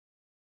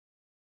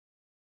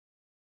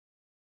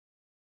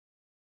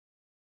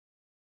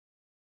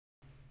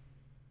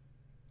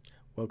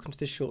Welcome to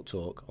this short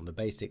talk on the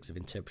basics of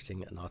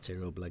interpreting an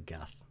arterial blood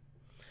gas.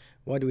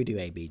 Why do we do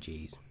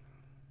ABGs?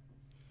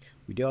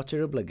 We do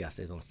arterial blood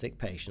gases on sick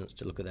patients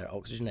to look at their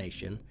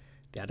oxygenation,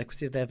 the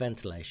adequacy of their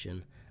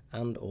ventilation,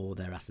 and or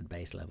their acid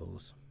base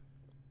levels.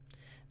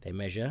 They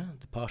measure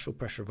the partial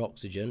pressure of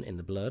oxygen in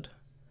the blood,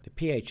 the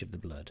pH of the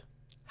blood,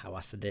 how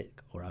acidic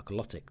or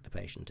alkalotic the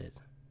patient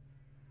is,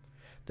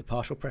 the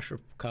partial pressure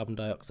of carbon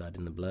dioxide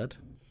in the blood,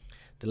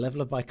 the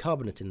level of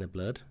bicarbonate in the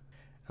blood,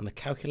 and the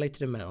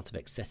calculated amount of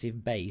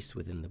excessive base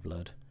within the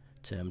blood,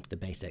 termed the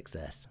base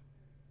excess.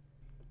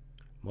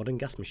 Modern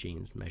gas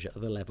machines measure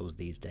other levels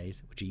these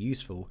days, which are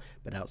useful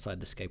but outside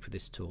the scope of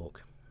this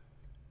talk.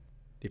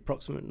 The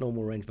approximate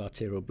normal range of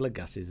arterial blood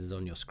gases is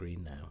on your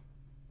screen now.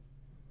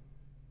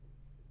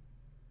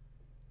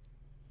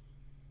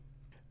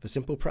 For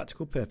simple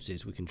practical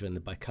purposes, we can join the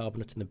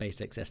bicarbonate and the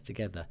base excess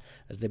together,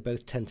 as they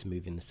both tend to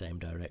move in the same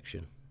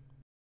direction.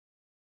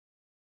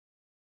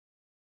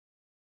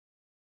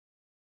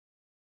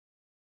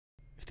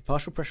 If the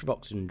partial pressure of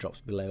oxygen drops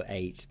below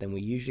 8, then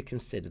we usually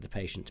consider the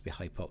patient to be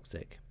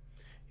hypoxic.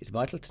 It's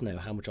vital to know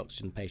how much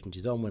oxygen the patient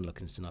is on when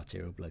looking at an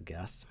arterial blood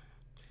gas.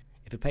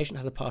 If a patient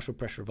has a partial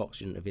pressure of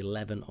oxygen of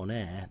 11 on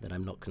air, then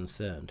I'm not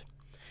concerned.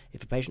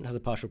 If a patient has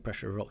a partial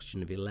pressure of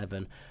oxygen of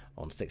 11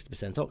 on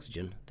 60%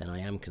 oxygen, then I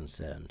am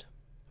concerned.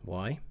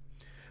 Why?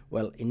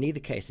 Well, in neither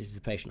case is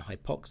the patient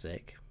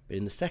hypoxic, but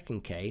in the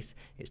second case,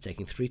 it's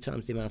taking 3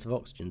 times the amount of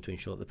oxygen to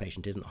ensure that the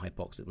patient isn't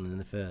hypoxic than in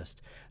the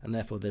first, and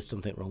therefore there's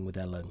something wrong with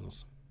their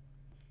lungs.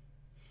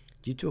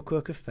 Due to a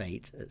quirk of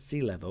fate, at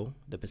sea level,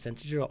 the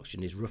percentage of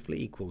oxygen is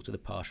roughly equal to the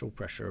partial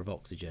pressure of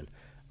oxygen,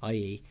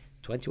 i.e.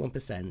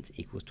 21%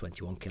 equals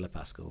 21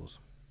 kilopascals.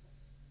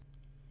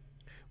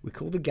 We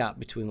call the gap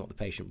between what the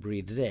patient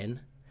breathes in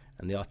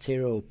and the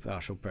arterial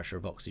partial pressure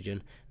of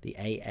oxygen the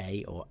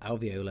AA or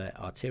alveolar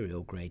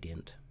arterial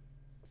gradient.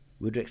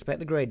 We would expect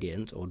the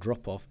gradient or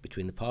drop-off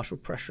between the partial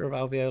pressure of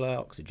alveolar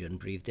oxygen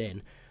breathed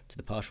in to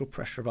the partial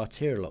pressure of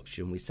arterial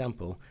oxygen we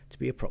sample to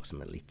be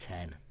approximately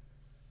 10.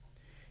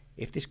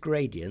 If this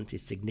gradient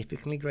is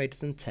significantly greater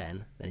than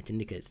 10, then it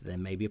indicates that there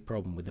may be a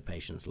problem with the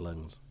patient's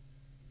lungs.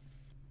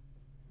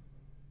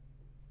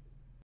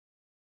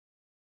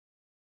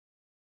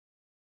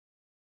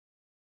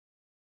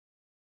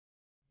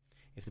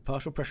 If the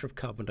partial pressure of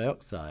carbon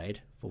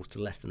dioxide falls to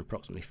less than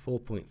approximately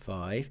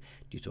 4.5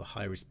 due to a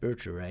high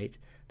respiratory rate,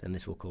 then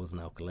this will cause an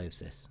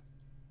alkalosis.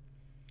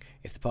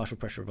 If the partial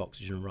pressure of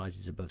oxygen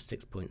rises above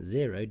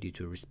 6.0 due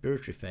to a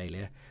respiratory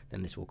failure,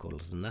 then this will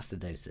cause an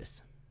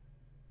acidosis.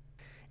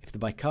 If the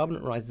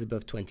bicarbonate rises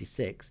above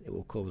 26, it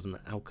will cause an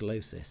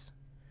alkalosis.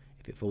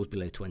 If it falls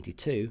below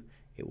 22,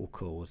 it will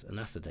cause an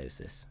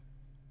acidosis.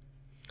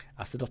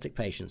 Acidotic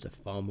patients are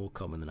far more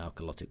common than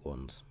alkalotic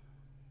ones.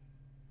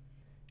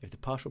 If the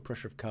partial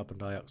pressure of carbon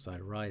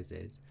dioxide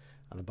rises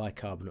and the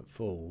bicarbonate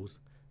falls,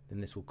 then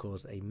this will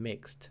cause a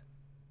mixed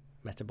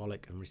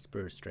metabolic and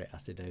respiratory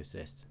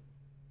acidosis.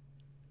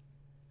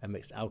 A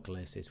mixed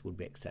alkalosis would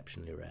be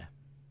exceptionally rare.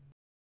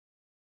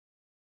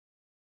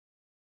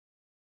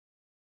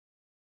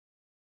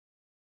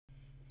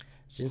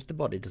 Since the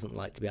body doesn't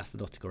like to be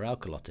acidotic or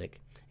alkalotic,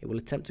 it will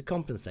attempt to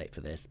compensate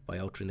for this by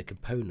altering the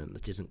component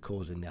that isn't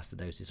causing the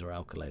acidosis or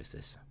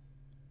alkalosis.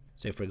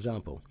 So for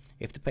example,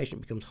 if the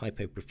patient becomes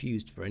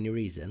hypoperfused for any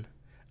reason,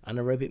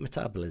 anaerobic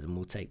metabolism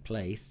will take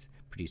place,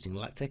 producing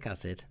lactic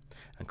acid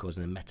and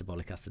causing a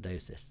metabolic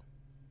acidosis.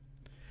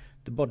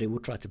 The body will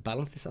try to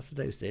balance this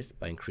acidosis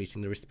by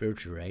increasing the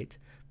respiratory rate,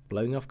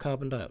 blowing off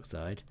carbon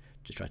dioxide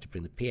to try to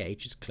bring the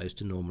pH as close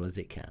to normal as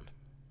it can.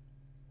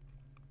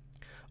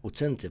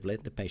 Alternatively,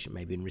 the patient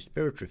may be in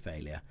respiratory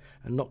failure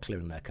and not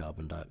clearing their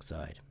carbon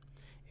dioxide,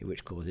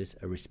 which causes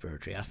a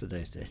respiratory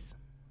acidosis.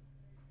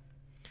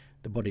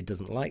 The body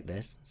doesn't like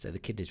this, so the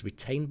kidneys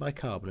retain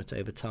bicarbonate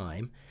over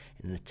time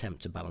in an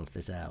attempt to balance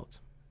this out.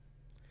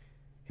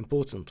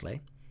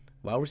 Importantly,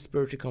 while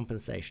respiratory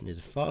compensation is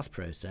a fast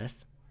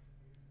process,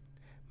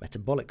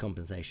 metabolic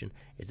compensation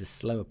is a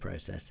slower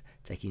process,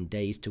 taking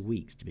days to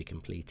weeks to be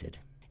completed.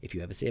 If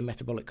you ever see a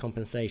metabolic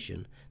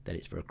compensation, then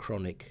it's for a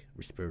chronic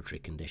respiratory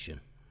condition.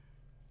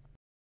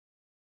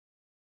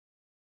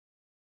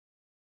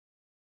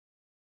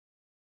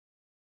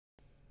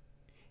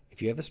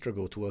 If you ever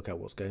struggle to work out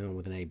what's going on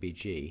with an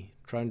ABG,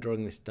 try and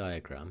drawing this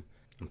diagram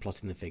and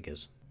plotting the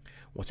figures.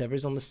 Whatever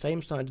is on the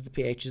same side of the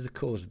pH is the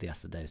cause of the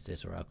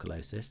acidosis or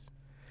alkalosis,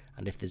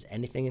 and if there's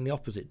anything in the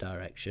opposite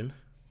direction,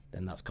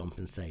 then that's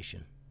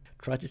compensation.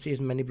 Try to see as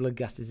many blood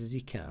gases as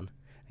you can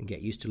and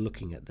get used to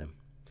looking at them,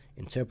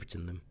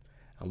 interpreting them,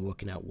 and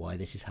working out why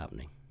this is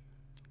happening.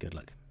 Good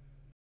luck.